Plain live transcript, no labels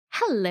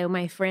Hello,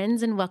 my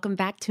friends, and welcome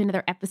back to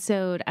another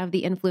episode of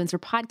the Influencer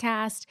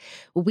Podcast.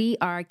 We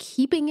are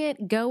keeping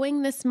it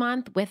going this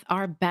month with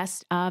our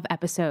best of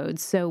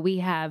episodes. So we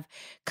have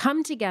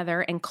come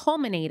together and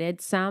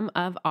culminated some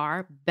of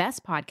our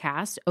best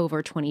podcasts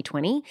over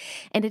 2020.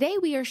 And today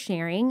we are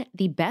sharing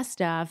the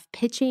best of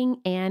pitching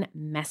and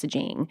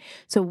messaging.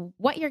 So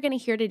what you're going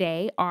to hear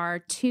today are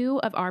two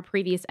of our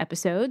previous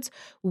episodes,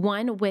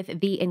 one with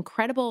the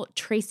incredible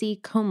Tracy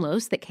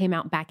Komlos that came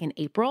out back in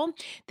April.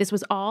 This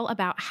was all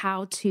about how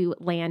to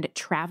land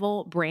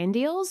travel brand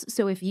deals.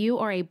 So if you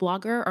are a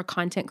blogger or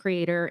content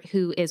creator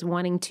who is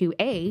wanting to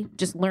A,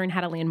 just learn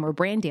how to land more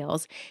brand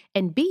deals,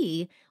 and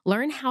B,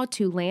 learn how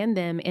to land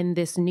them in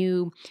this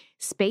new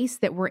space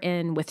that we're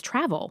in with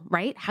travel,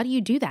 right? How do you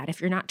do that if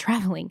you're not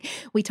traveling?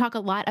 We talk a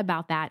lot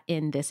about that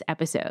in this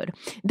episode.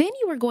 Then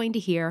you are going to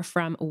hear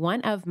from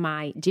one of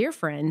my dear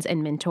friends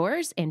and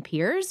mentors and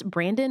peers,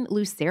 Brandon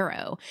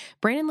Lucero.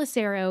 Brandon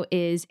Lucero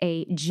is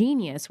a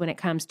genius when it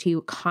comes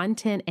to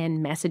content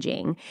and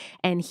messaging,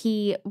 and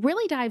he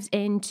really dives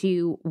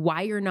into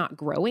why you're not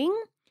growing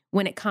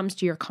when it comes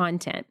to your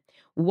content,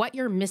 what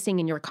you're missing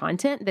in your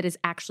content that is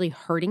actually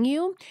hurting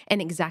you,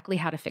 and exactly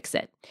how to fix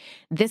it.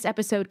 This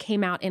episode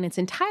came out in its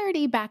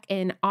entirety back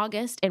in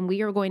August, and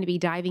we are going to be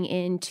diving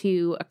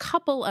into a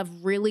couple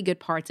of really good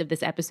parts of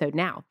this episode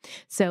now.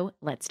 So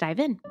let's dive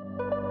in.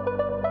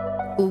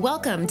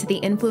 Welcome to the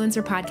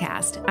Influencer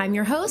Podcast. I'm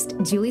your host,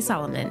 Julie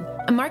Solomon,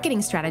 a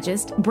marketing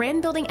strategist,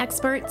 brand building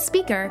expert,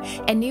 speaker,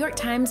 and New York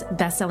Times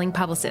bestselling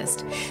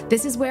publicist.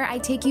 This is where I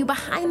take you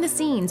behind the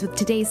scenes with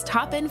today's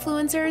top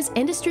influencers,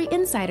 industry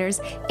insiders,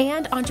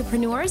 and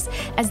entrepreneurs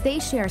as they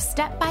share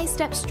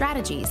step-by-step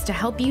strategies to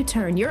help you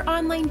turn your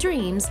online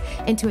dreams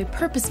into a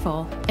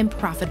purposeful and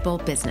profitable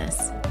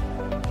business.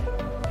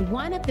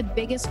 One of the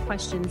biggest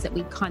questions that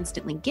we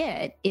constantly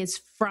get is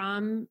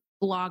from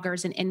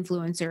bloggers and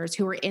influencers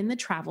who are in the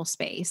travel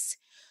space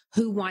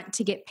who want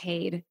to get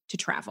paid to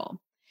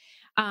travel.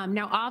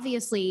 Now,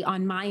 obviously,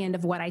 on my end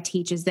of what I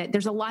teach is that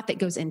there's a lot that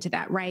goes into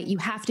that, right? You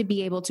have to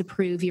be able to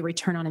prove your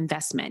return on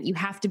investment. You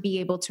have to be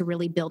able to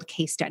really build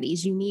case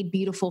studies. You need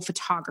beautiful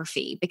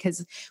photography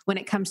because when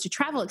it comes to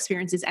travel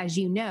experiences, as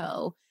you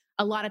know,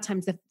 a lot of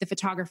times the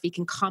photography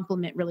can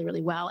complement really,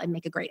 really well and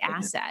make a great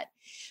asset.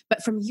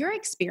 But from your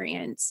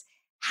experience,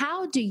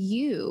 how do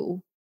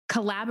you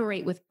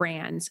collaborate with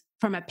brands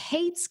from a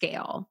paid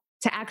scale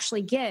to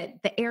actually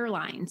get the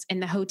airlines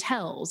and the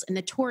hotels and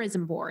the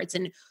tourism boards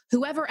and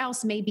whoever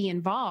else may be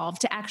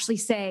involved to actually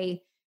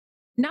say,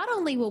 not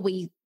only will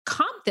we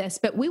comp this,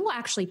 but we will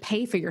actually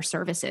pay for your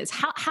services?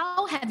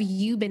 How have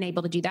you been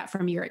able to do that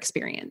from your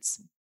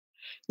experience?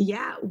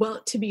 Yeah,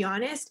 well, to be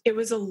honest, it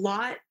was a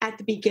lot at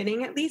the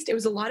beginning, at least. It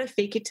was a lot of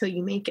fake it till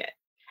you make it.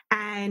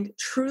 And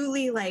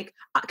truly,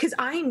 because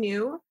I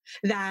knew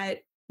that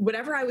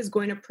whatever I was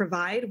going to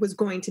provide was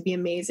going to be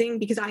amazing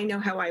because I know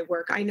how I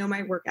work. I know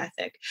my work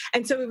ethic.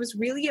 And so it was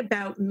really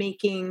about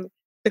making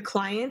the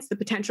clients, the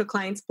potential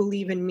clients,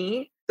 believe in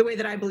me the way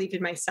that I believed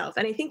in myself.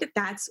 And I think that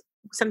that's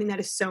something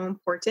that is so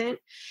important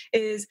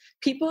is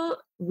people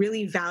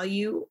really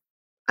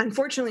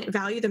unfortunately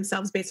value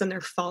themselves based on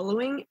their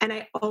following. And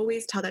I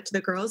always tell that to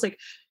the girls,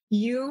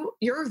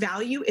 your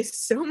value is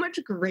so much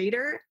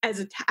greater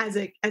as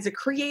a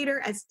creator,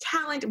 as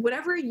talent,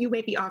 whatever you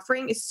may be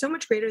offering is so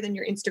much greater than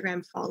your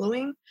Instagram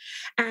following.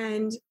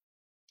 And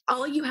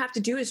all you have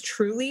to do is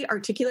truly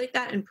articulate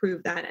that and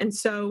prove that. And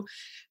so,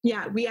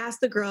 yeah, we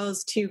asked the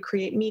girls to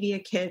create media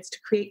kits, to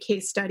create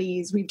case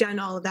studies. We've done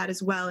all of that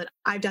as well. And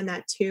I've done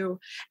that too.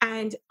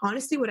 And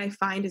honestly, what I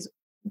find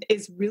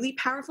is really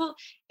powerful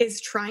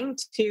is trying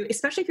to,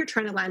 especially if you're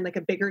trying to land like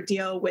a bigger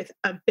deal with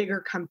a bigger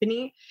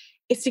company,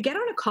 is to get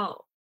on a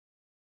call.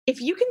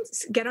 If you can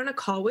get on a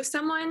call with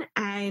someone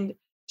and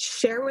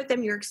share with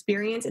them your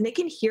experience and they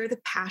can hear the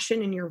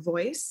passion in your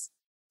voice,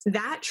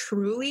 that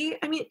truly,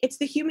 it's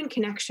the human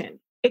connection.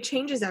 It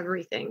changes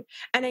everything.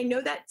 And I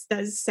know that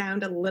does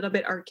sound a little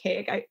bit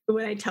archaic.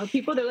 When I tell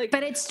people, they're like,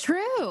 but it's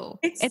true.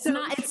 It's so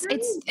not, true.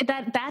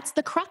 That's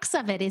the crux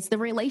of it is the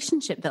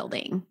relationship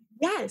building.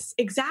 Yes,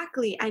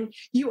 exactly. And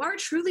you are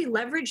truly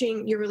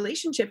leveraging your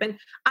relationship. And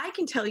I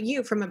can tell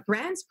you from a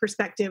brand's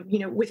perspective,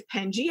 with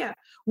Pangea,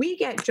 we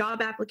get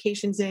job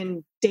applications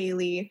in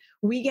daily.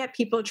 We get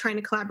people trying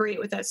to collaborate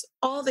with us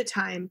all the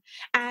time.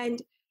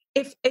 And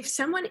if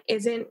someone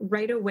isn't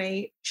right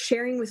away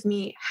sharing with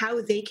me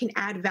how they can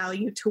add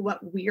value to what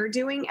we're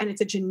doing, and it's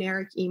a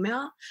generic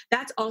email,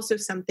 that's also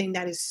something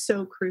that is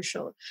so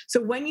crucial.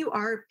 So when you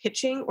are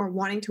pitching or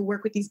wanting to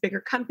work with these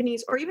bigger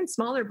companies or even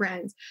smaller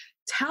brands,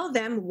 tell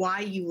them why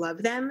you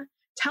love them,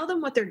 tell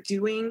them what they're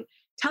doing,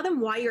 tell them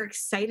why you're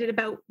excited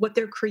about what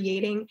they're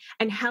creating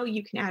and how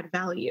you can add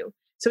value.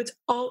 So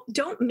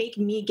don't make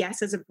me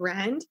guess as a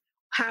brand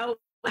how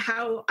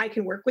I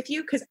can work with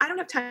you because I don't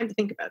have time to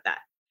think about that.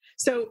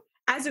 So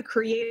as a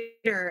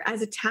creator,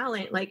 as a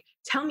talent,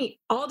 tell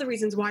me all the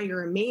reasons why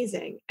you're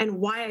amazing and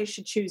why I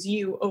should choose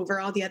you over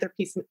all the other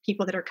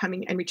people that are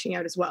coming and reaching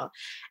out as well.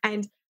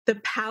 And the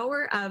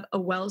power of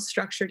a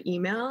well-structured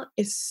email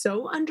is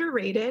so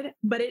underrated,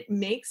 but it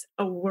makes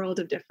a world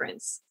of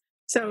difference.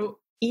 So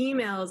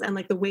emails and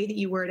like the way that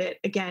you word it,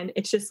 again,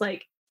 it's just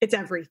like, it's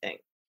everything.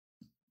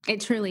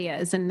 It truly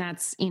is. And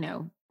that's,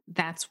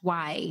 that's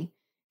why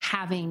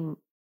having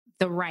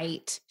the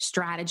right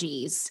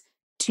strategies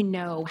to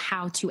know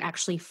how to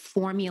actually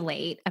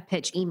formulate a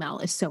pitch email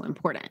is so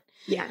important.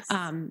 Yes.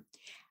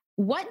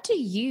 What do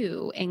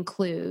you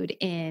include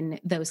in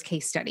those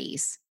case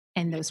studies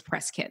and those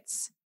press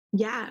kits?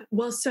 Yeah.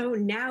 Well, so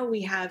now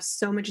we have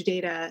so much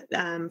data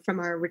from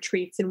our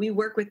retreats, and we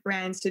work with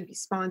brands to be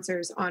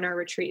sponsors on our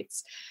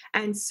retreats.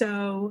 And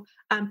so,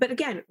 but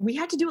again, we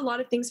had to do a lot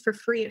of things for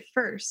free at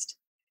first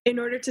in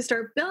order to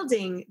start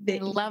building I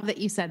love that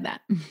you said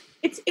that.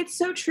 It's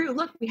so true.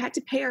 Look, we had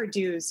to pay our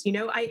dues.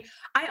 I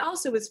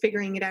also was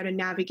figuring it out and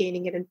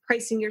navigating it, and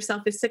pricing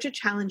yourself is such a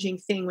challenging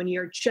thing when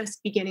you're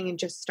just beginning and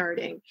just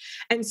starting.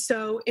 And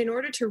so in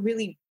order to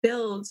really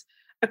build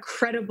a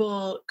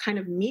credible kind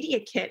of media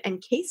kit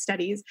and case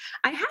studies,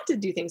 I had to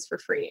do things for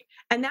free.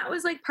 And that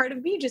was like part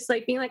of me just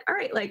like being like, all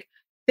right, like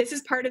this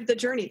is part of the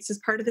journey. This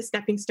is part of the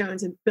stepping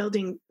stones and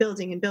building.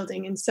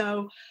 And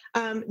so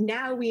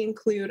now we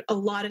include a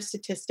lot of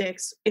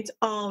statistics. It's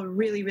all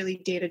really,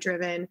 really data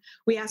driven.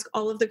 We ask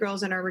all of the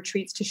girls on our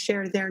retreats to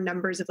share their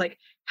numbers of like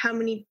how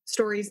many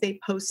stories they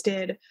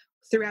posted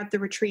throughout the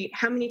retreat,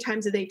 how many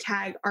times did they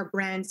tag our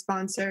brand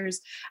sponsors,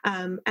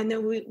 and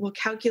then we will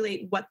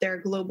calculate what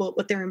their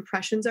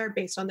impressions are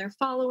based on their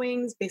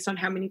followings, based on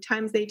how many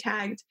times they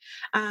tagged.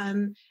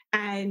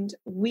 And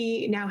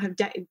we now have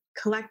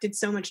collected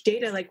so much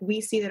data. Like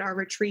we see that our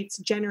retreats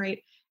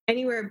generate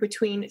anywhere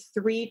between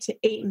 3 to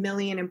 8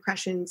 million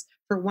impressions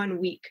for 1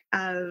 week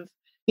of,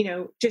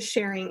 just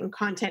sharing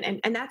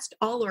content. And that's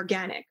all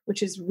organic,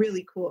 which is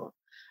really cool.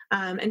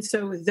 And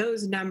so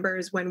those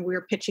numbers, when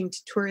we're pitching to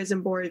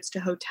tourism boards, to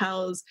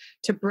hotels,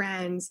 to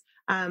brands,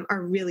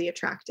 are really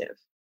attractive.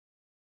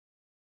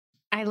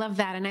 I love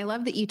that. And I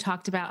love that you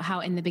talked about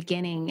how in the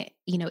beginning,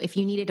 if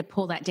you needed to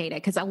pull that data,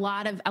 because a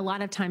lot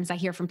of times I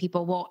hear from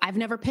people, well, I've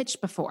never pitched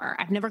before.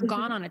 I've never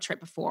gone on a trip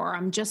before.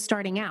 I'm just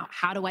starting out.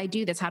 How do I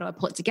do this? How do I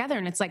pull it together?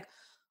 And it's like,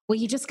 well,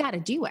 you just got to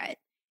do it.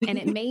 And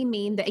it may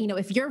mean that,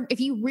 if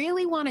you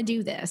really want to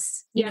do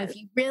this, if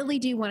you really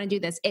do want to do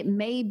this, it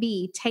may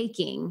be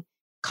taking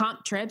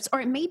comp trips,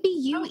 or it may be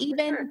you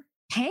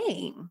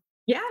paying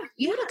you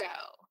to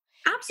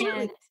go.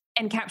 Absolutely.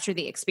 And capture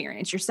the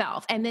experience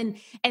yourself, and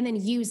then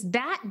use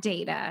that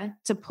data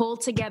to pull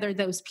together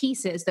those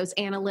pieces, those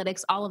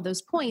analytics, all of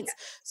those points,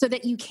 so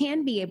that you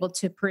can be able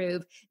to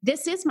prove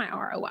this is my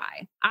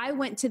ROI. I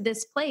went to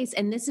this place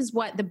and this is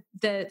what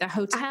the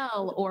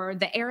hotel or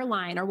the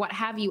airline or what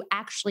have you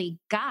actually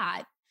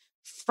got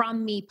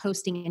from me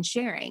posting and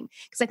sharing.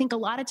 Because I think a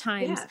lot of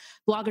times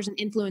bloggers and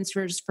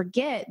influencers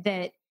forget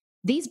that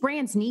these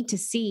brands need to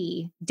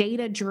see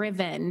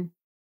data-driven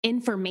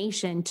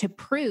information to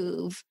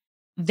prove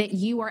that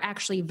you are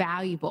actually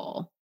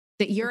valuable,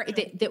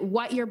 that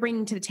what you're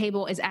bringing to the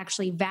table is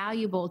actually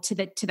valuable to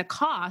the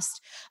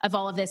cost of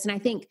all of this. And I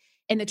think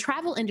in the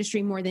travel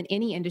industry more than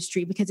any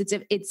industry, because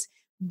it's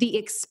the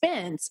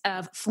expense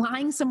of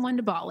flying someone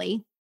to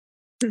Bali,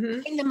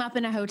 putting them up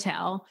in a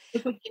hotel,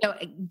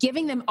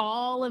 giving them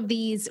all of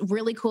these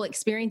really cool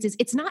experiences.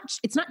 It's not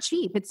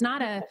cheap. It's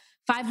not a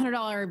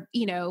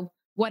 $500,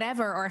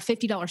 whatever, or a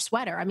 $50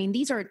 sweater. I mean,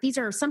 these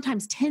are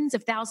sometimes tens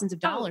of thousands of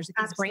dollars that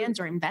these brands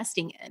are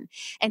investing in.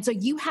 And so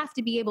you have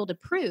to be able to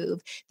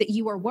prove that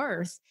you are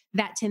worth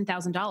that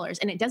 $10,000.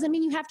 And it doesn't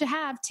mean you have to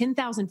have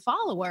 10,000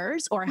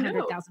 followers or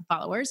 100,000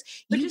 followers.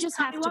 You just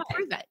have to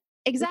prove it.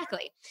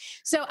 Exactly.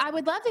 So I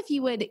would love if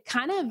you would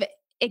kind of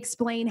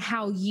explain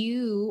how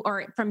you,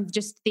 or from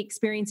just the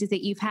experiences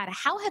that you've had,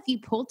 how have you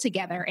pulled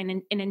together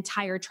an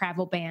entire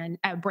travel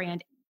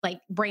brand, like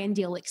brand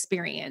deal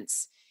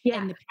experience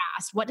in the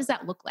past? What does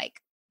that look like?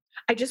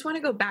 I just want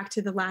to go back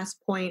to the last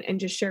point and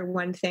just share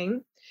one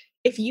thing.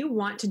 If you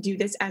want to do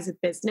this as a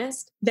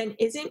business, then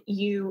isn't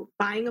you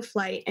buying a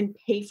flight and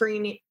paying for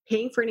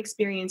an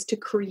experience to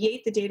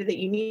create the data that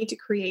you need to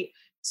create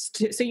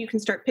so you can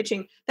start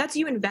pitching? That's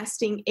you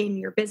investing in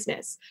your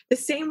business. The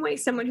same way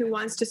someone who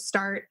wants to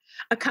start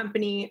a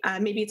company,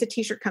 maybe it's a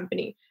t-shirt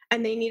company,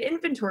 and they need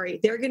inventory,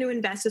 they're going to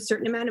invest a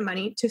certain amount of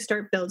money to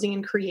start building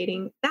and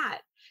creating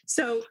that.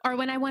 So, or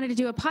when I wanted to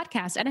do a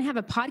podcast, I didn't have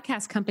a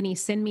podcast company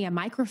send me a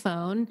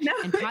microphone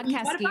and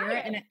podcast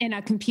gear and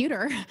a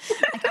computer.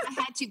 Like I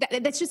had to.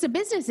 That's just a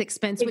business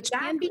expense, which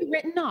can be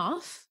written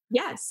off.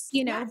 Yes,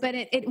 but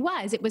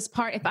it was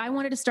part. If I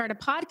wanted to start a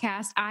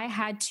podcast, I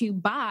had to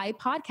buy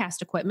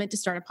podcast equipment to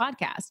start a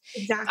podcast.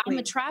 Exactly. If I'm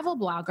a travel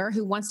blogger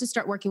who wants to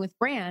start working with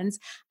brands,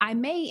 I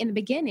may in the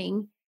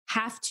beginning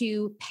have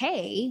to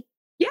pay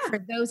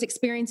for those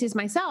experiences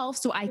myself,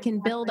 so I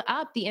can build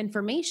up the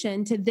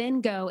information to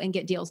then go and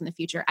get deals in the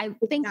future. I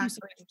thank you so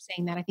much for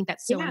saying that. I think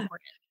that's so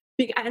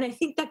important. And I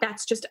think that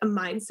that's just a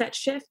mindset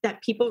shift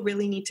that people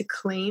really need to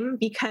claim,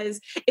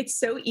 because it's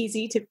so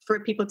easy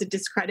for people to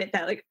discredit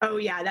that, like, oh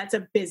yeah, that's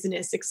a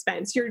business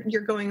expense.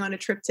 You're going on a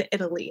trip to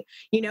Italy,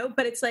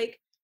 but it's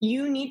like,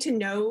 you need to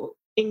know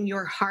in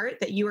your heart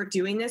that you are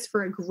doing this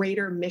for a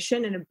greater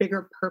mission and a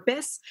bigger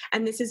purpose.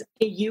 And this is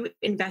you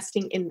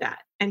investing in that.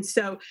 And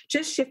so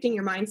just shifting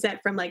your mindset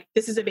from like,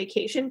 this is a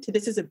vacation to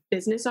this is a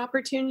business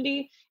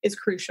opportunity is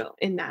crucial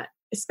in that,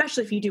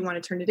 especially if you do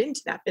want to turn it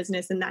into that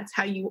business. And that's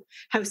how you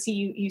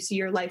see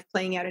your life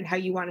playing out and how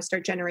you want to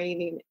start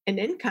generating an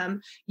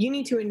income. You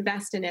need to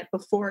invest in it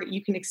before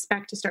you can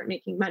expect to start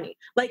making money,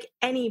 like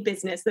any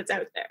business that's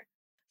out there.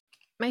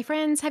 My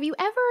friends, have you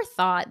ever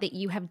thought that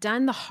you have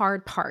done the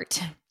hard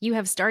part? You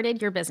have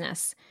started your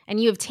business and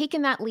you have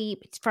taken that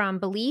leap from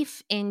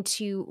belief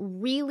into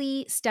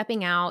really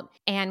stepping out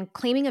and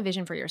claiming a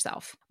vision for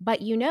yourself.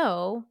 But you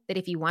know that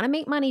if you want to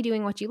make money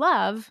doing what you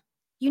love,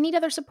 you need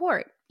other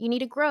support. You need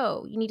to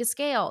grow. You need to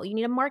scale. You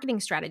need a marketing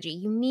strategy.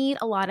 You need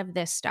a lot of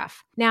this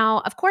stuff.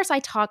 Now, of course, I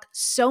talk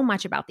so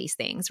much about these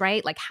things,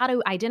 right? Like how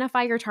to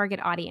identify your target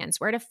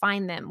audience, where to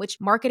find them, which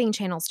marketing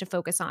channels to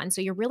focus on.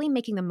 So you're really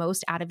making the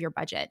most out of your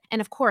budget. And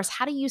of course,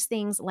 how to use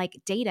things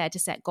like data to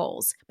set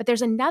goals. But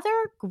there's another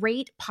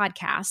great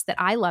podcast that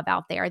I love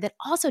out there that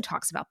also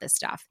talks about this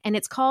stuff. And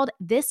it's called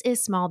This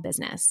is Small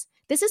Business.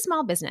 This is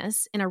Small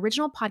Business, an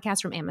original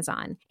podcast from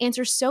Amazon,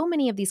 answers so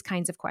many of these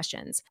kinds of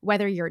questions.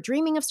 Whether you're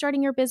dreaming of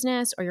starting your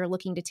business or you're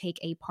looking to take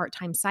a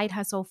part-time side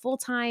hustle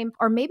full-time,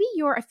 or maybe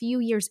you're a few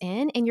years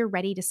in and you're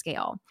ready to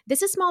scale.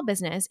 This is Small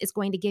Business is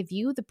going to give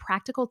you the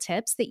practical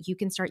tips that you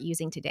can start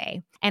using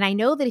today. And I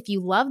know that if you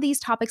love these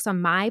topics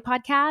on my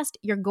podcast,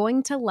 you're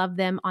going to love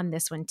them on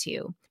this one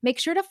too. Make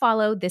sure to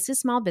follow This is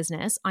Small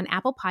Business on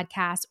Apple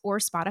Podcasts or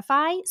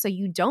Spotify so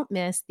you don't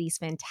miss these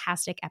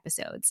fantastic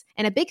episodes.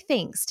 And a big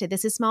thanks to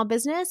This is Small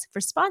Business for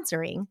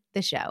sponsoring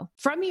the show.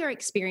 From your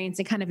experience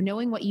and kind of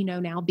knowing what you know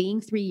now,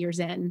 being 3 years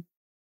in,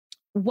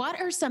 what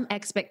are some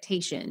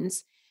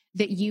expectations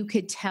that you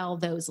could tell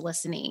those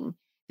listening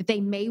that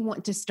they may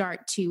want to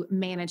start to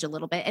manage a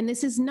little bit? And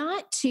this is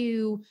not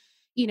to,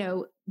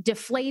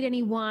 deflate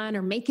anyone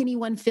or make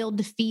anyone feel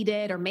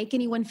defeated or make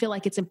anyone feel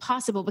like it's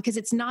impossible, because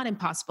it's not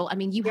impossible. I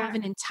mean, you have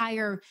an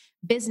entire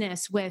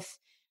business with,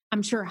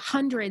 I'm sure,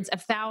 hundreds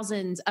of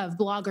thousands of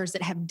bloggers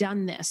that have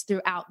done this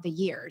throughout the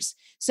years.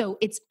 So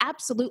it's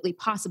absolutely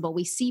possible.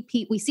 We see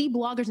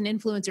bloggers and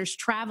influencers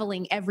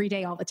traveling every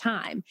day, all the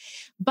time.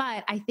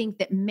 But I think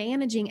that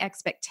managing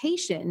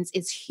expectations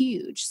is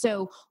huge.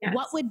 So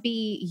what would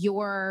be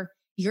your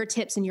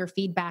tips and your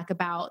feedback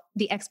about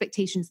the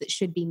expectations that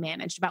should be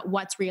managed, about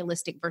what's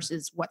realistic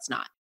versus what's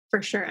not?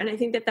 For sure. And I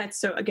think that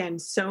that's so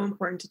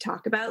important to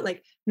talk about,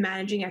 like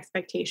managing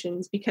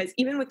expectations, because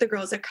even with the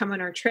girls that come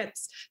on our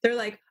trips, they're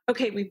like,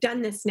 okay, we've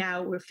done this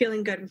now. We're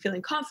feeling good. We're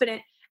feeling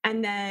confident.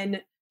 And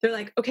then they're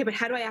like, okay, but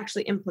how do I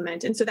actually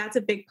implement? And so that's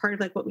a big part of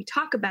like what we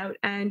talk about.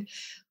 And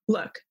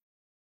look,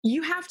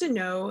 you have to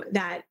know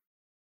that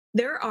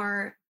there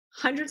are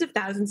hundreds of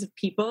thousands of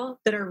people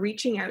that are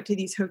reaching out to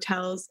these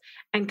hotels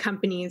and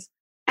companies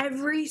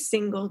every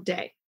single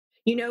day.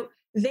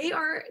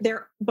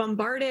 They're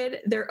bombarded,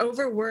 they're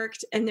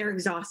overworked, and they're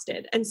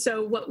exhausted. And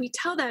so what we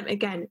tell them,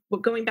 again,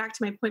 going back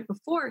to my point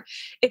before,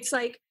 it's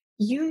like,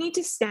 you need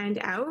to stand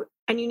out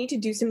and you need to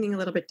do something a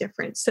little bit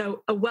different.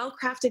 So a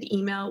well-crafted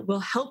email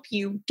will help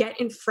you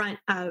get in front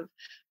of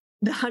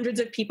the hundreds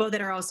of people that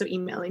are also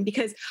emailing,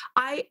 because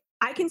I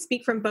can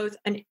speak from both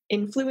an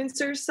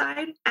influencer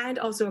side and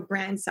also a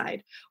brand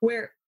side,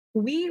 where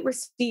we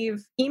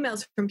receive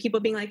emails from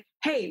people being like,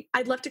 hey,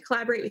 I'd love to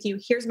collaborate with you.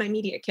 Here's my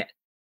media kit.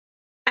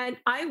 And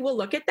I will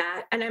look at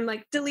that and I'm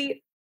like,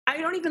 delete. I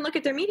don't even look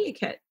at their media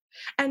kit.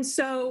 And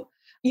so,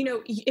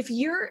 if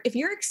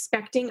you're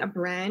expecting a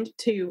brand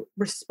to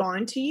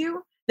respond to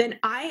you, then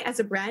I, as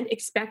a brand,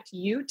 expect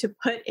you to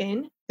put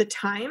in the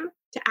time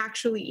to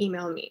actually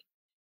email me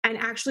and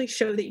actually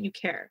show that you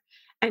care.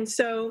 And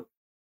so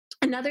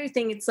another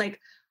thing, it's like,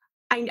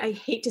 I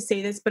hate to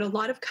say this, but a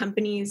lot of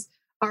companies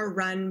are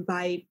run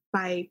by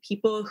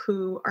people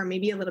who are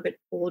maybe a little bit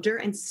older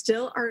and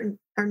still are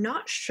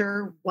not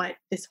sure what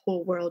this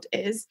whole world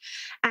is.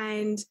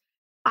 And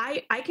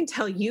I can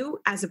tell you,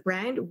 as a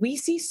brand, we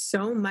see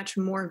so much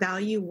more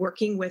value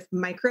working with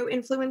micro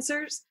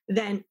influencers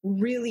than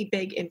really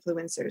big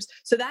influencers.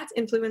 So that's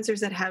influencers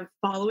that have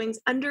followings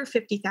under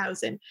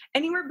 50,000,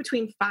 anywhere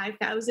between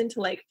 5,000 to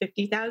like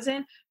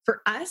 50,000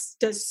 for us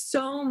does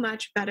so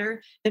much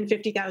better than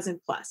 50,000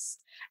 plus.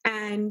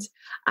 And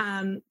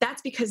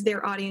that's because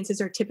their audiences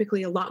are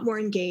typically a lot more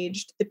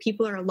engaged. The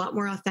people are a lot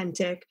more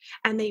authentic,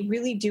 and they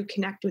really do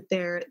connect with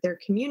their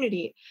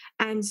community.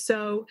 And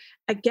so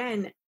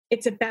again,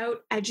 it's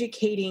about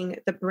educating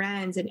the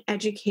brands and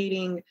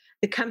educating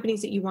the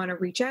companies that you want to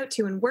reach out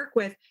to and work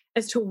with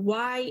as to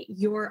why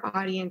your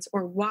audience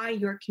or why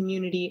your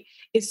community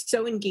is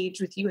so engaged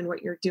with you and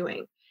what you're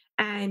doing.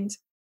 And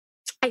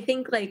I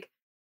think like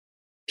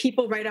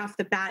people right off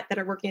the bat that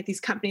are working at these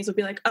companies will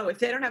be like, oh, if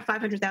they don't have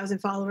 500,000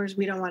 followers,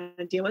 we don't want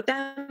to deal with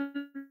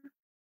them.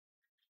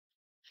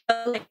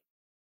 But like,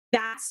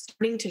 that's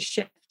starting to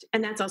shift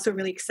And that's also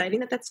really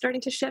exciting that that's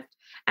starting to shift.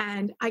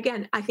 And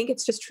again, I think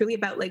it's just truly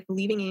about like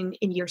believing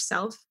in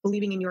yourself,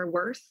 believing in your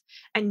worth,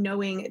 and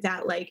knowing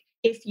that like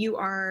if you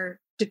are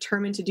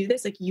determined to do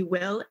this, like you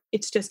will.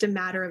 It's just a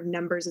matter of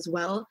numbers as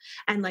well.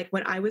 And like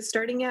when I was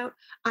starting out,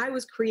 I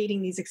was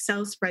creating these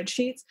Excel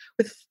spreadsheets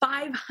with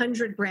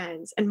 500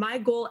 brands. And my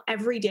goal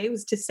every day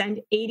was to send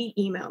 80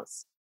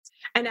 emails.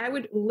 And I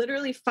would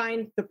literally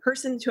find the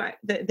person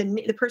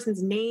the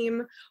person's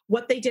name,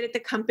 what they did at the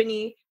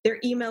company, their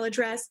email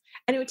address,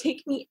 and it would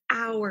take me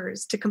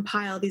hours to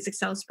compile these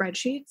Excel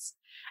spreadsheets.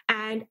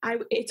 And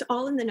it's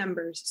all in the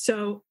numbers.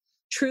 So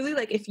truly,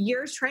 like if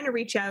you're trying to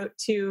reach out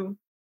to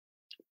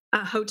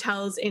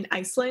hotels in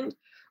Iceland,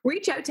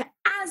 reach out to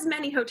as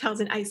many hotels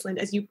in Iceland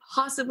as you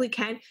possibly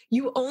can.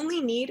 You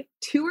only need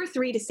 2 or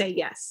 3 to say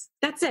yes.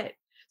 That's it.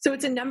 So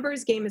it's a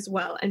numbers game as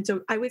well. And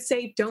so I would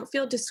say don't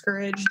feel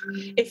discouraged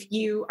if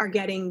you are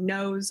getting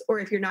no's or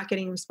if you're not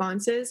getting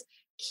responses.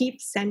 Keep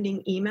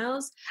sending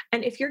emails.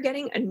 And if you're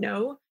getting a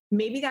no,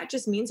 maybe that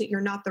just means that you're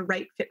not the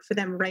right fit for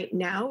them right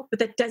now, but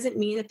that doesn't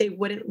mean that they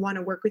wouldn't want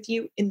to work with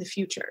you in the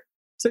future.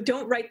 So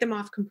don't write them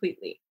off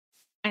completely.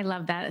 I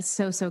love that. It's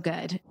so, so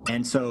good.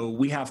 And so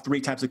we have 3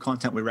 types of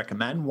content we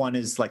recommend. One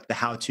is like the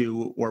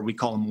how-to, or we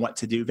call them what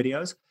to do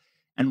videos.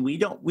 And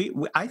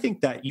I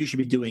think that you should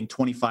be doing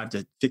 25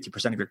 to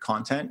 50% of your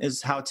content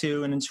is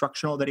how-to and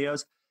instructional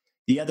videos.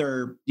 The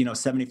other,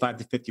 75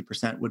 to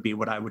 50% would be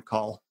what I would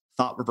call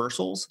thought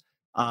reversals,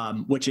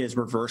 which is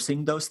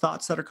reversing those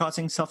thoughts that are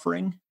causing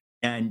suffering.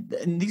 And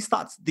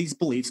these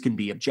beliefs can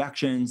be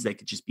objections. They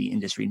could just be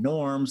industry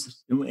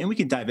norms. And we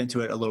can dive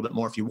into it a little bit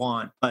more if you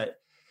want. But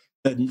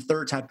the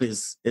third type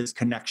is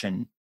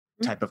connection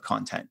type of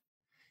content.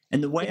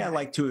 And the way I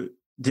like to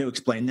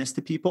explain this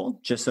to people,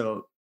 just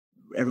so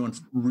everyone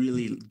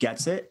really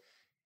gets it,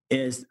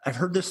 is I've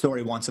heard this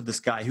story once of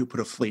this guy who put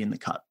a flea in the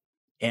cup,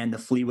 and the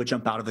flea would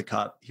jump out of the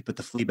cup. He put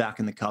the flea back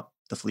in the cup.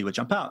 The flea would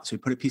jump out. So he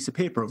put a piece of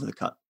paper over the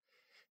cup.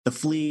 The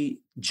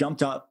flea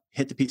jumped up,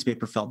 hit the piece of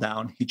paper, fell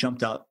down. He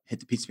jumped up, hit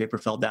the piece of paper,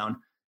 fell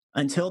down,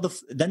 until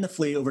then the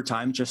flea over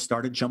time just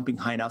started jumping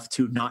high enough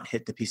to not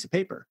hit the piece of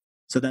paper.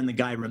 So then the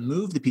guy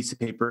removed the piece of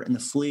paper, and the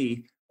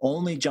flea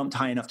only jumped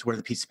high enough to where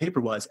the piece of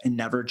paper was and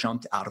never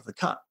jumped out of the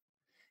cup.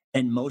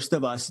 And most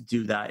of us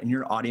do that, and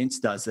your audience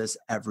does this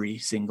every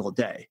single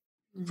day.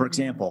 Mm-hmm. For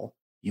example,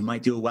 you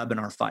might do a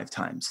webinar 5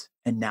 times,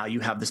 and now you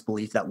have this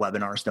belief that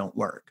webinars don't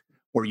work.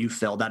 Or you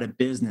failed at a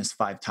business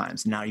 5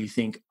 times. Now you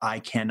think, I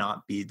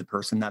cannot be the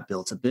person that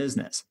builds a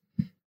business.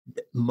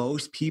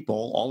 Most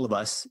people, all of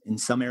us in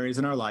some areas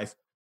in our life,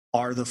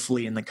 are the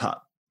flea in the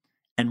cup.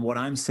 And what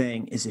I'm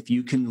saying is if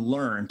you can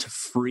learn to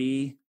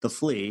free the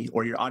flea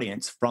or your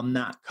audience from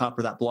that cup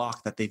or that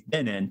block that they've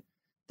been in,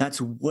 that's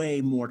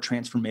way more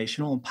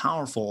transformational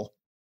and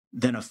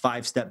than a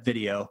 5-step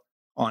video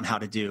on how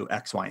to do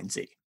X, Y, and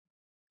Z.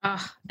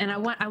 And I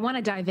want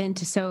to dive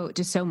into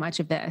so much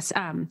of this.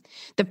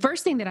 The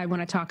first thing that I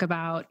want to talk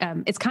about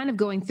is kind of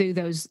going through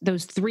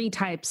those 3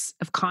 types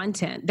of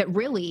content that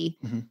really,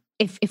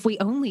 if we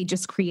only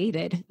just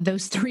created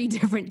those 3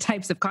 different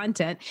types of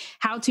content,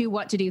 how to,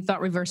 what to do,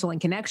 thought reversal, and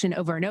connection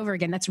over and over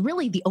again, that's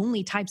really the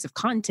only types of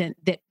content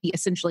that we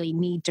essentially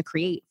need to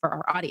create for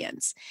our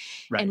audience.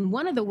 Right. And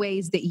one of the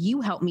ways that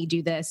you help me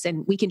do this,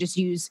 and we can just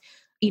use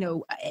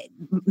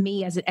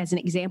me as an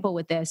example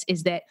with this,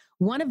 is that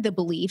one of the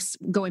beliefs,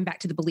 going back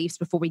to the beliefs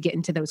before we get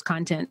into those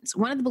contents,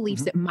 one of the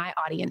beliefs that my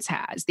audience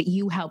has that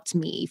you helped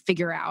me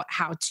figure out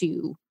how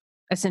to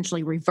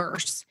essentially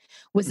reverse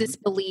was this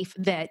belief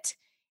that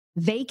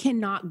they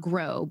cannot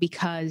grow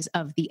because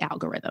of the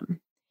algorithm.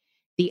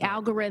 The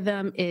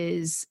algorithm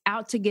is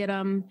out to get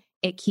them.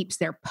 It keeps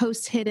their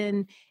posts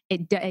hidden.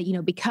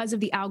 Because of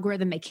the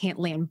algorithm, they can't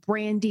land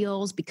brand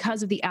deals.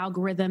 Because of the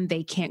algorithm,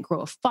 they can't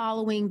grow a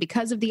following.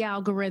 Because of the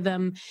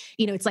algorithm,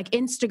 it's like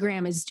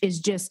Instagram is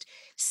just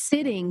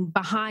sitting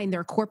behind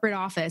their corporate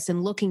office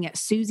and looking at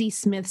Susie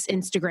Smith's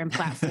Instagram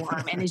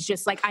platform and is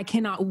just like, I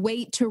cannot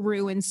wait to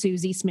ruin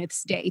Susie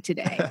Smith's day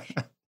today.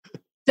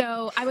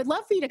 So I would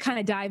love for you to kind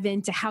of dive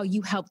into how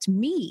you helped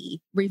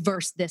me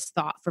reverse this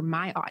thought for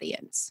my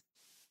audience.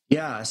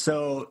 Yeah.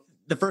 So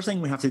the first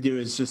thing we have to do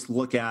is just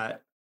look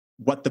at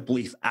what the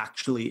belief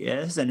actually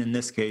is. And in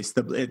this case,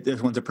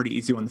 this one's a pretty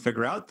easy one to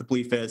figure out. The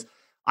belief is,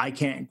 I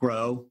can't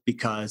grow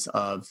because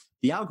of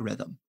the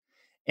algorithm.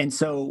 And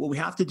so what we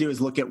have to do is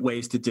look at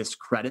ways to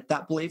discredit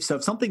that belief. So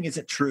if something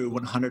isn't true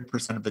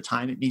 100% of the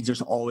time, it means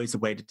there's always a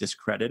way to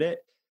discredit it.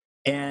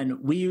 And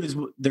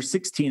there's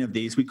 16 of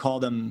these. We call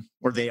them,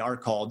 or they are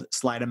called,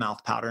 sleight of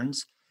mouth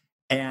patterns.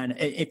 And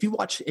if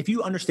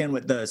you understand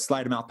what the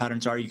sleight of mouth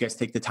patterns are, you guys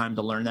take the time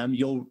to learn them,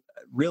 you'll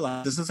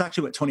realize this is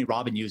actually what Tony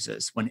Robbins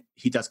uses when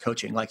he does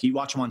coaching. Like, you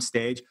watch him on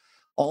stage,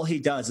 all he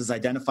does is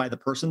identify the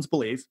person's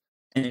belief,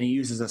 and then he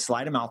uses a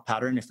sleight of mouth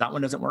pattern. If that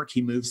one doesn't work,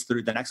 he moves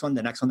through the next one,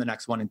 the next one, the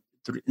next one,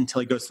 until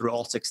he goes through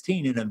all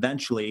 16. And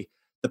eventually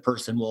the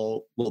person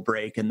will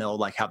break, and they'll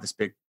like have this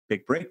big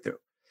breakthrough.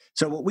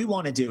 So what we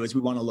want to do is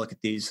we want to look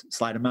at these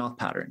sleight of mouth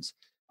patterns.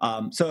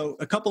 So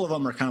a couple of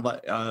them are kind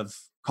of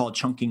called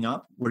chunking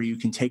up, where you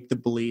can take the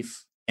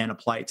belief and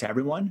apply it to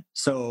everyone.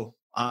 So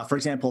For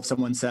example, if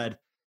someone said,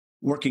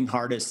 working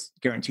hard is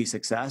guarantee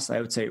success,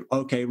 I would say,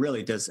 okay,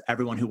 really, does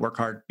everyone who work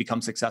hard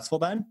become successful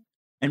then?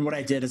 And what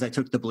I did is I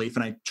took the belief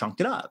and I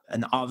chunked it up.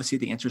 And obviously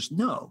the answer is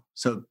no.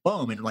 So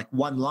boom, in like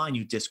one line,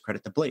 you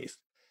discredit the belief.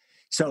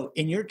 So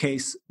in your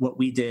case, what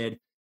we did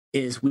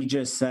is we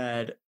just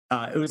said,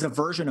 it was a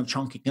version of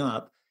chunking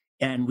up.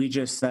 And we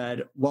just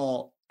said,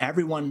 well,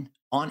 everyone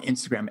on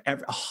Instagram,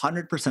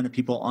 100% of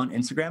people on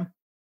Instagram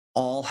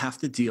all have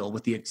to deal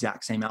with the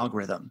exact same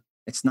algorithm.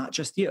 It's not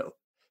just you.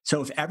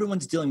 So if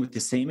everyone's dealing with the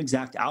same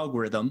exact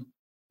algorithm,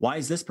 why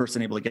is this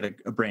person able to get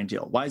a brand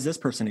deal? Why is this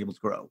person able to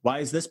grow? Why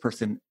is this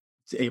person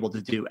able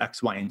to do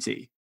X, Y, and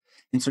Z?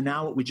 And so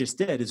now what we just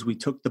did is we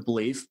took the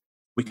belief,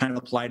 we kind of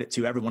applied it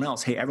to everyone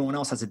else. Hey, everyone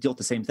else has to deal with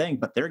the same thing,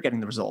 but they're getting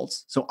the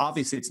results. So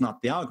obviously it's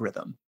not the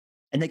algorithm.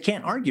 And they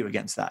can't argue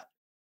against that.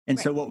 And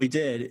so what we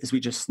did is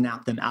we just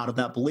snapped them out of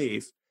that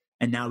belief.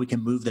 And now we can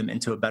move them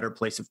into a better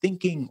place of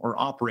thinking or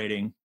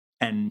operating.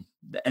 And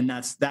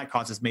that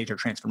causes major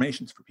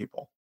transformations for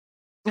people.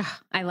 Oh,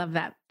 I love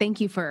that. Thank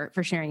you for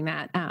sharing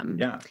that.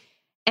 Yeah.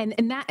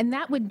 And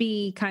that would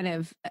be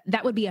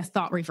that would be a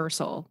thought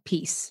reversal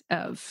piece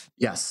of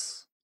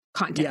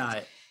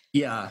content.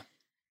 Yeah.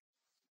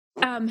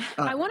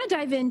 I want to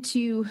dive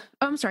into,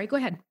 I'm sorry, go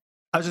ahead.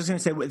 I was just going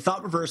to say with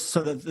thought reverse.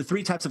 So the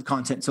three types of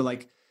content. So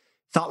like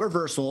thought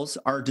reversals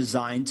are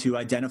designed to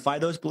identify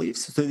those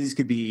beliefs. So these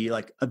could be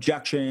like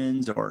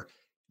objections or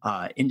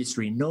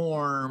industry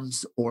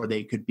norms, or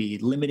they could be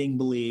limiting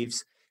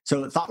beliefs.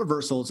 So thought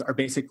reversals are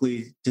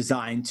basically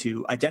designed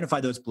to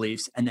identify those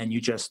beliefs and then you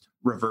just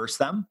reverse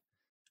them.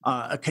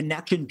 A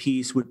connection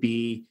piece would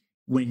be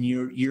when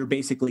you're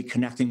basically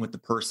connecting with the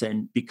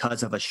person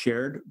because of a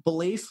shared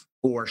belief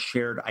or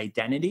shared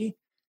identity.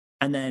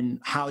 And then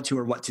how to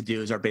or what to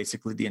do are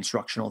basically the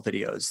instructional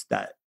videos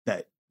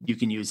that you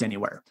can use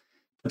anywhere.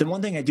 But then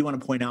one thing I do want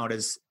to point out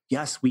is,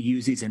 yes, we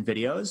use these in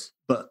videos,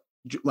 but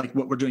like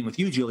what we're doing with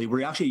you, Julie,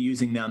 we're actually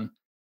using them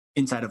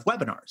inside of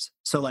webinars.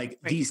 So like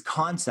these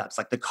concepts,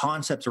 like the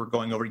concepts we're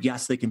going over,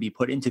 yes, they can be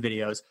put into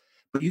videos,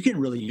 but you can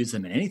really use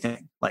them in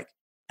anything like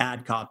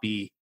ad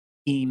copy,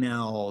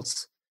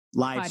 emails,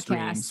 live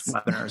streams,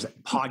 webinars,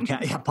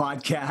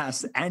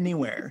 podcasts,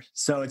 anywhere.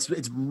 So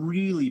it's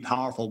really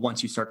powerful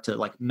once you start to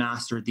like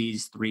master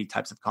these three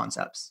types of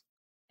concepts.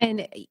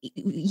 And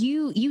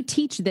you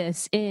teach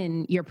this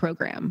in your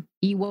program.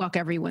 You walk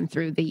everyone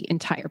through the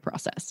entire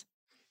process.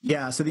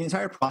 Yeah. So the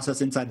entire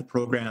process inside the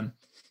program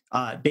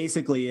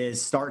basically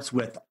starts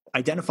with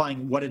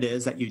identifying what it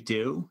is that you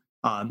do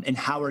and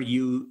how are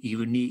you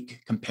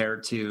unique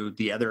compared to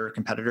the other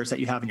competitors that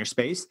you have in your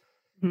space.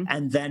 Mm-hmm.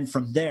 And then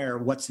from there,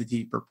 what's the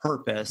deeper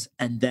purpose?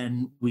 And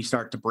then we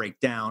start to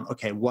break down,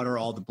 okay, what are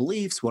all the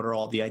beliefs? What are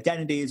all the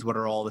identities? What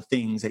are all the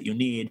things that you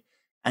need?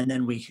 And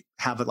then we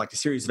have like a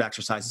series of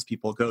exercises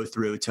people go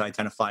through to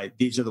identify,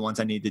 these are the ones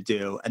I need to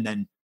do. And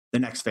then the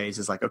next phase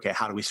is like, okay,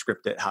 how do we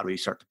script it? How do we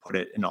start to put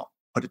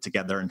it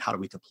together? And how do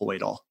we deploy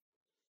it all?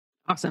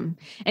 Awesome.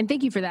 And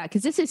thank you for that.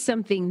 Because this is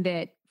something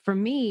that for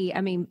me,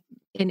 I mean,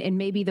 and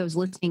maybe those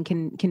listening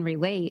can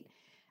relate.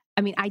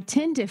 I mean, I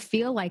tend to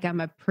feel like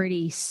I'm a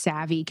pretty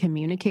savvy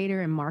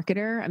communicator and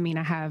marketer. I mean,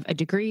 I have a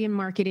degree in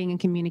marketing and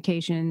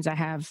communications. I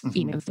have,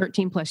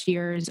 13 plus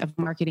years of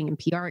marketing and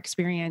PR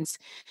experience.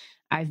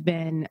 I've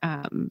been,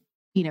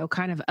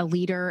 kind of a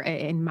leader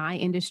in my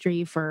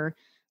industry for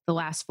the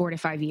last 4 to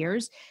 5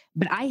 years,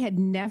 but I had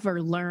never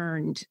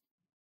learned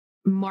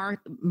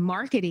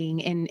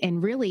marketing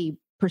and really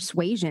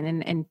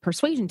persuasion. And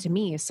persuasion to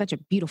me is such a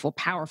beautiful,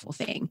 powerful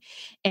thing,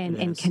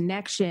 and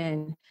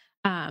connection.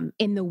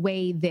 In the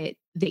way that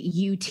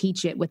you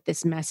teach it with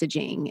this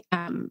messaging.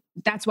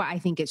 That's why I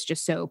think it's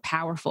just so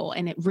powerful.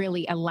 And it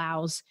really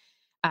allows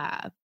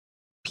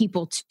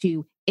people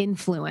to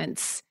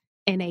influence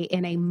in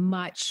a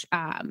much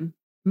more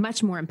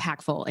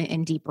impactful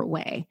and deeper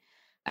way.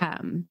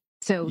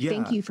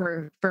 Thank you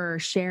for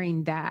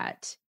sharing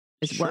that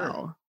as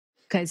well.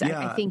 Because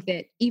I think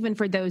that even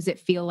for those that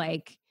feel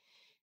like,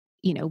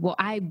 well,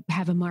 I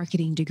have a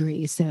marketing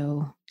degree,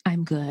 so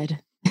I'm good.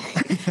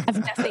 I have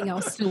nothing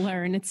else to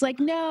learn. It's like,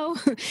 no,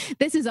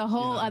 this is a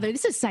whole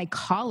this is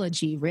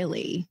psychology,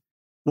 really.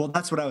 Well,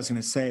 that's what I was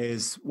going to say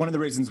is one of the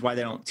reasons why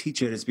they don't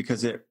teach it is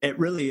because it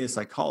really is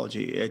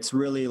psychology. It's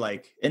really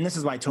like, and this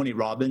is why Tony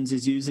Robbins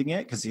is using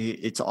it, because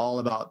it's all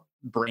about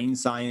brain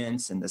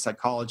science and the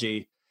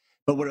psychology.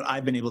 But what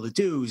I've been able to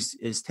do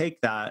is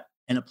take that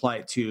and apply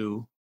it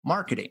to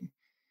marketing.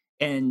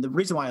 And the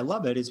reason why I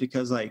love it is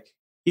because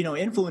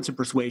influence and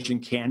persuasion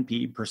can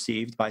be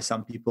perceived by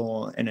some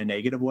people in a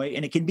negative way,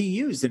 and it can be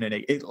used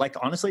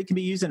honestly, it can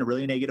be used in a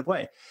really negative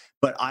way.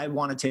 But I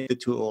want to take the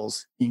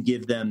tools and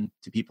give them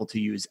to people to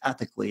use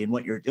ethically. And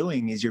what you're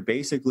doing is you're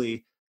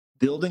basically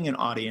building an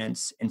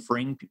audience and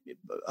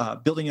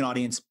building an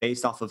audience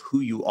based off of who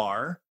you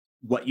are,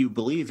 what you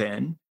believe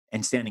in,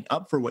 and standing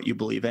up for what you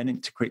believe in,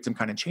 and to create some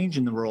kind of change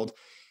in the world.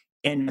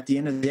 And at the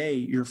end of the day,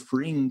 you're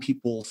freeing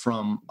people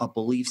from a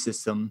belief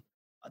system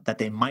that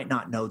they might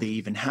not know they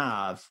even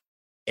have,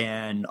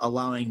 and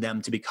allowing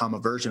them to become a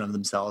version of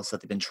themselves that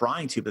they've been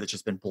trying to, but it's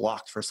just been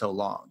blocked for so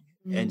long.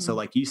 And so, Mm.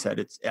 like you said,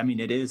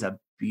 it is a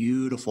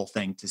beautiful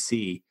thing to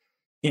see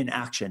in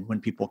action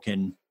when people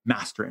can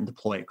master it and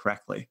deploy it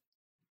correctly.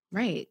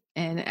 Right.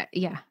 And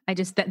yeah, I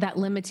just, that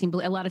limiting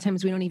belief, a lot of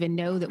times we don't even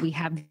know that we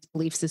have these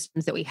belief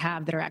systems that we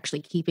have that are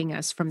actually keeping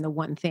us from the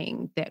one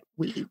thing that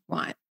we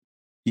want.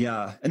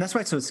 Yeah. And that's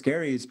why it's so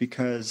scary, is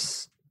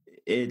because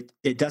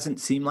it doesn't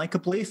seem like a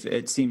belief,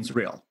 it seems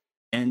real.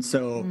 And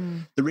so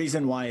Mm. the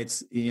reason why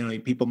it's,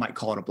 people might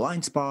call it a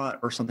blind spot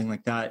or something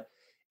like that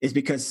is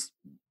because,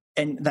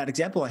 and that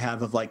example I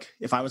have of, like,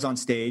 if I was on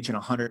stage and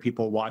 100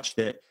 people watched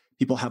it,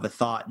 people have a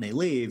thought and they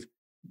leave,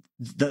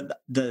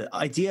 the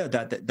idea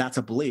that that's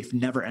a belief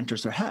never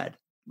enters their head.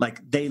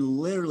 Like, they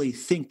literally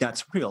think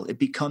that's real. It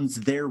becomes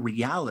their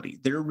reality.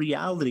 Their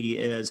reality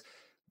is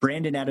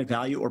Brandon added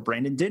value or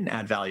Brandon didn't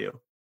add value.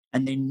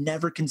 And they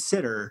never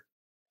consider,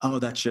 oh,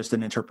 that's just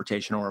an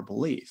interpretation or a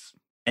belief.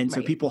 And so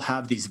Right. people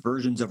have these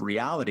versions of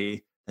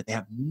reality that they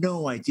have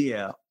no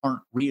idea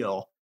aren't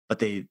real, but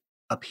they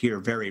appear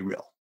very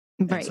real.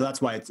 And so Right.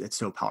 that's why it's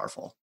so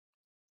powerful.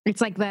 It's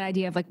like that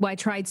idea of like, well, I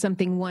tried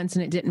something once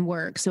and it didn't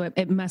work, so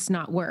it must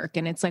not work.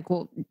 And it's like,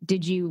 well,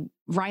 did you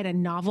write a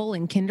novel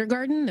in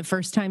kindergarten the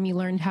first time you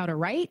learned how to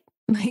write?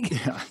 Like,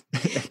 Yeah.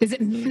 does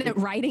it mean that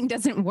writing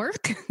doesn't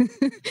work?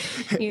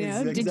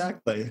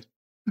 Exactly.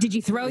 Did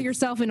you throw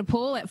yourself in a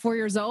pool at 4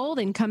 years old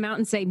and come out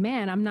and say,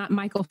 man, I'm not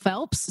Michael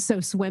Phelps, so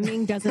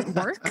swimming doesn't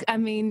work? I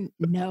mean,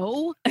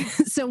 no.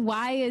 So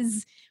why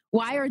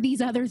are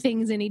these other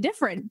things any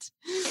different?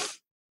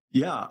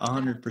 Yeah,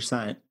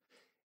 100%.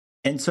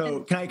 And so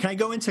can I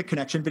go into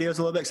connection videos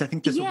a little bit? Because I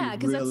think this will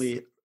be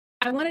really.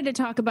 I wanted to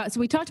talk about, so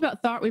we talked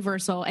about thought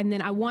reversal, and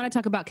then I want to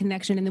talk about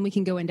connection, and then we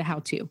can go into how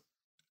to.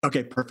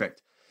 Okay,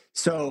 perfect.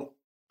 So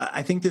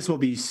I think this will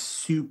be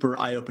super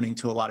eye-opening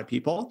to a lot of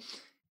people.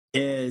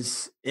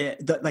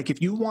 Like,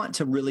 if you want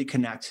to really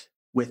connect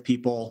with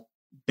people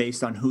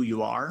based on who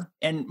you are,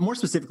 and more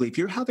specifically, if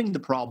you're having the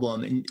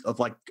problem of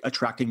like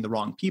attracting the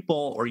wrong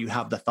people, or you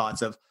have the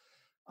thoughts of,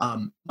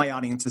 my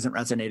audience isn't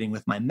resonating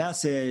with my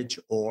message,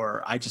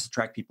 or I just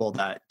attract people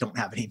that don't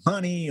have any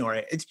money, or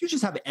if you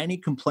just have any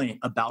complaint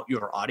about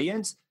your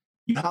audience,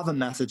 you have a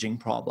messaging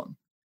problem.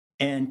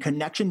 And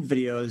connection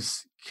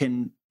videos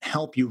can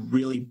help you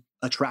really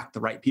attract the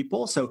right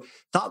people. So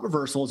thought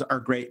reversals are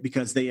great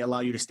because they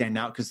allow you to stand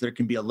out, because there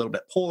can be a little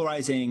bit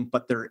polarizing,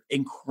 but they're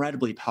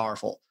incredibly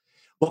powerful.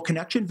 Well,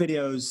 connection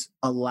videos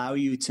allow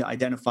you to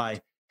identify,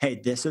 hey,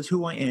 this is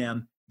who I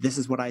am, this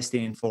is what I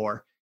stand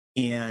for,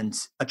 and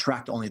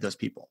attract only those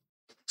people.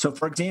 So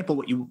for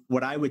example,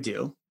 what I would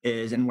do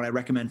is, and what I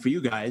recommend for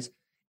you guys,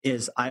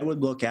 is I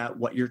would look at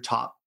what your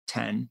top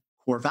 10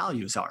 core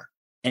values are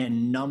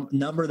and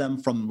number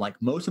them from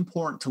like most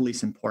important to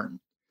least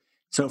important.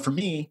 So for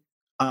me,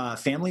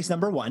 family is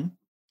number one,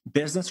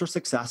 business or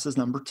success is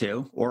number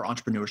two, or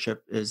entrepreneurship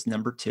is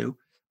number two,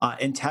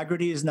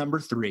 integrity is number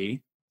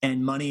three,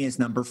 and money is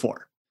number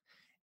four.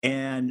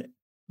 And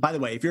by the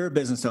way, if you're a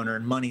business owner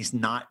and money's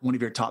not one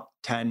of your top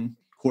 10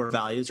 core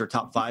values or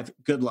top five,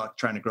 good luck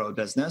trying to grow a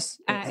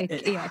business.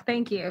 Yeah,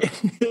 thank you.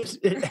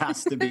 It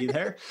has to be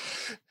there.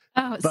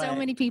 Oh, so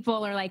many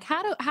people are like,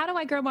 how do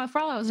I grow my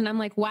follows? And I'm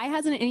like, why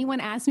hasn't anyone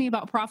asked me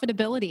about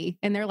profitability?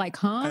 And they're like,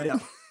 huh?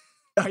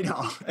 I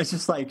know. It's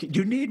just like,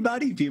 you need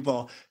money,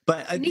 people.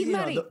 But need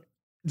money.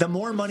 The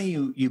more money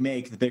you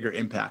make, the bigger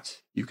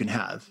impact you can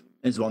have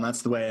as well. And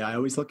that's the way I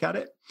always look at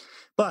it.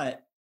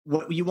 But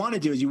what you want to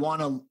do is you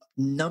want to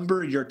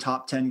number your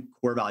top 10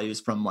 core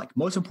values from like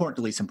most important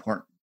to least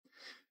important.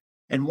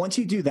 And once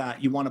you do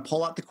that, you want to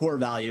pull out the core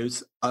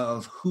values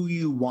of who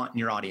you want in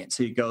your audience.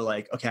 So you go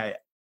like, okay,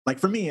 like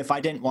for me, if I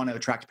didn't want to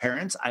attract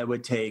parents, I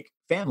would take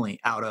family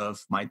out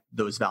of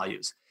those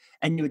values.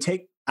 And you would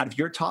take out of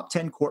your top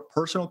 10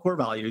 personal core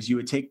values, you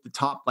would take the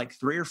top like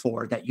 3 or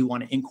 4 that you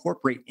want to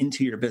incorporate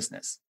into your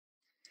business.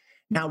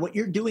 Now, what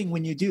you're doing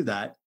when you do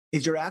that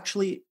is you're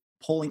actually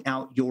pulling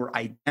out your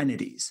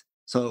identities.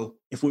 So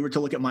if we were to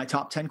look at my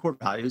top 10 core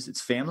values,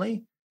 it's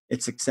family,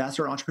 it's success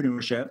or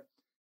entrepreneurship,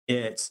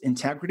 it's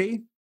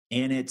integrity,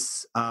 and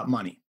it's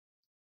money.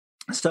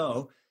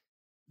 So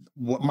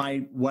who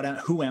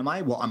am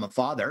I? Well, I'm a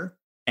father,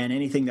 and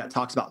anything that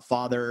talks about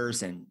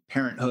fathers and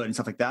parenthood and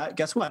stuff like that,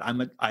 guess what?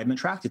 I'm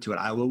attracted to it.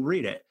 I will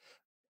read it.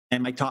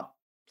 And my top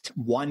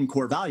 1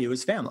 core value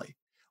is family.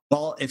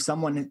 Well, if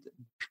someone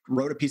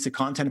wrote a piece of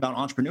content about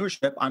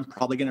entrepreneurship, I'm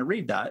probably going to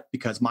read that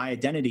because my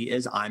identity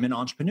is I'm an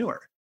entrepreneur.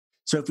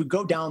 So if we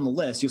go down the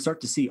list, you'll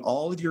start to see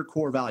all of your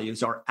core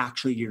values are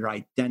actually your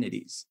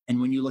identities. And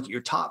when you look at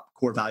your top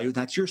core value,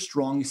 that's your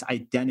strongest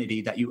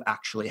identity that you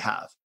actually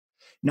have.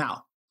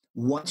 Now,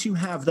 once you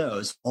have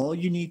those, all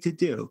you need to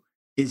do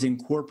is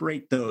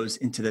incorporate those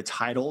into the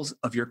titles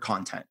of your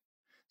content.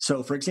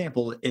 So for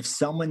example, if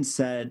someone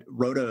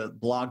wrote a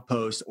blog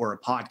post or a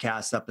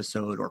podcast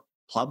episode or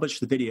published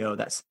the video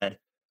that said,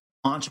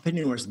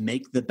 entrepreneurs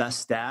make the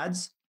best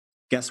ads,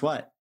 guess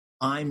what?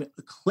 I'm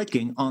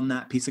clicking on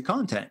that piece of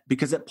content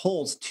because it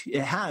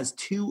has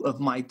 2 of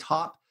my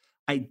top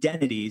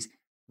identities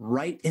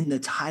right in the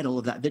title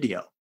of that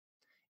video.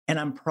 And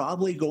I'm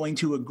probably going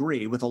to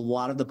agree with a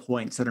lot of the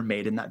points that are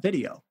made in that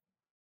video.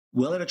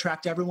 Will it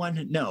attract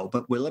everyone? No.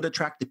 But will it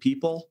attract the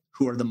people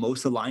who are the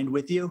most aligned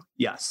with you?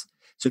 Yes.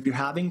 So if you're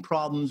having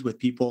problems with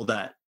people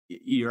that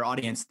your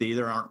audience, they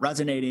either aren't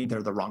resonating,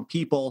 they're the wrong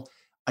people,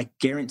 I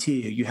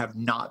guarantee you have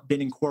not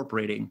been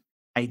incorporating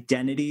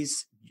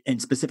identities,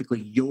 and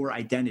specifically your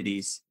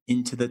identities,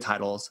 into the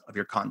titles of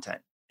your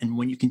content. And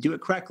when you can do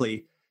it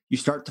correctly, you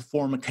start to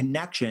form a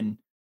connection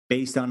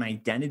based on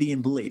identity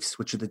and beliefs,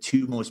 which are the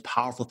two most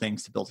powerful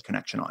things to build a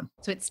connection on.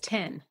 So it's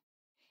 10.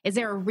 Is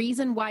there a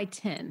reason why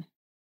 10?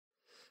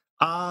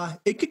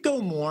 It could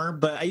go more,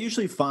 but I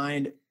usually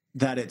find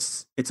that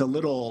it's a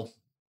little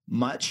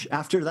much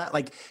after that.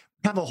 Like,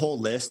 we have a whole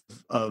list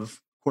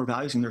of core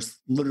values, and there's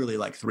literally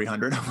like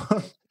 300 of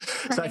them.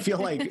 Right. So I feel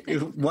like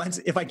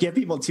if I give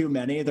people too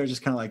many, they're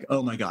just kind of like,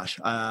 oh my gosh,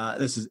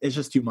 it's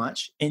just too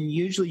much. And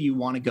usually you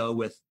want to go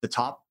with the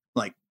top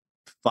like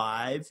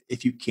 5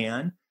 if you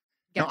can.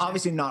 Gotcha. Now,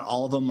 obviously not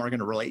all of them are going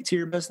to relate to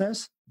your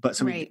business, but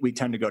so we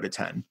tend to go to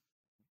 10.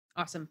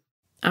 Awesome.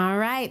 All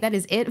right, that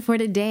is it for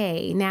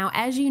today. Now,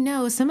 as you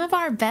know, some of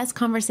our best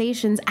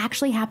conversations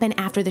actually happen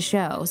after the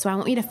show. So I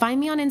want you to find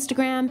me on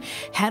Instagram,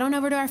 head on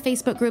over to our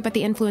Facebook group at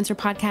the Influencer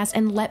Podcast,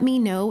 and let me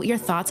know your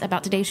thoughts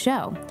about today's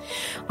show.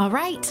 All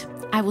right,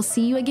 I will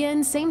see you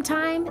again, same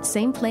time,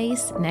 same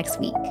place next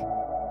week.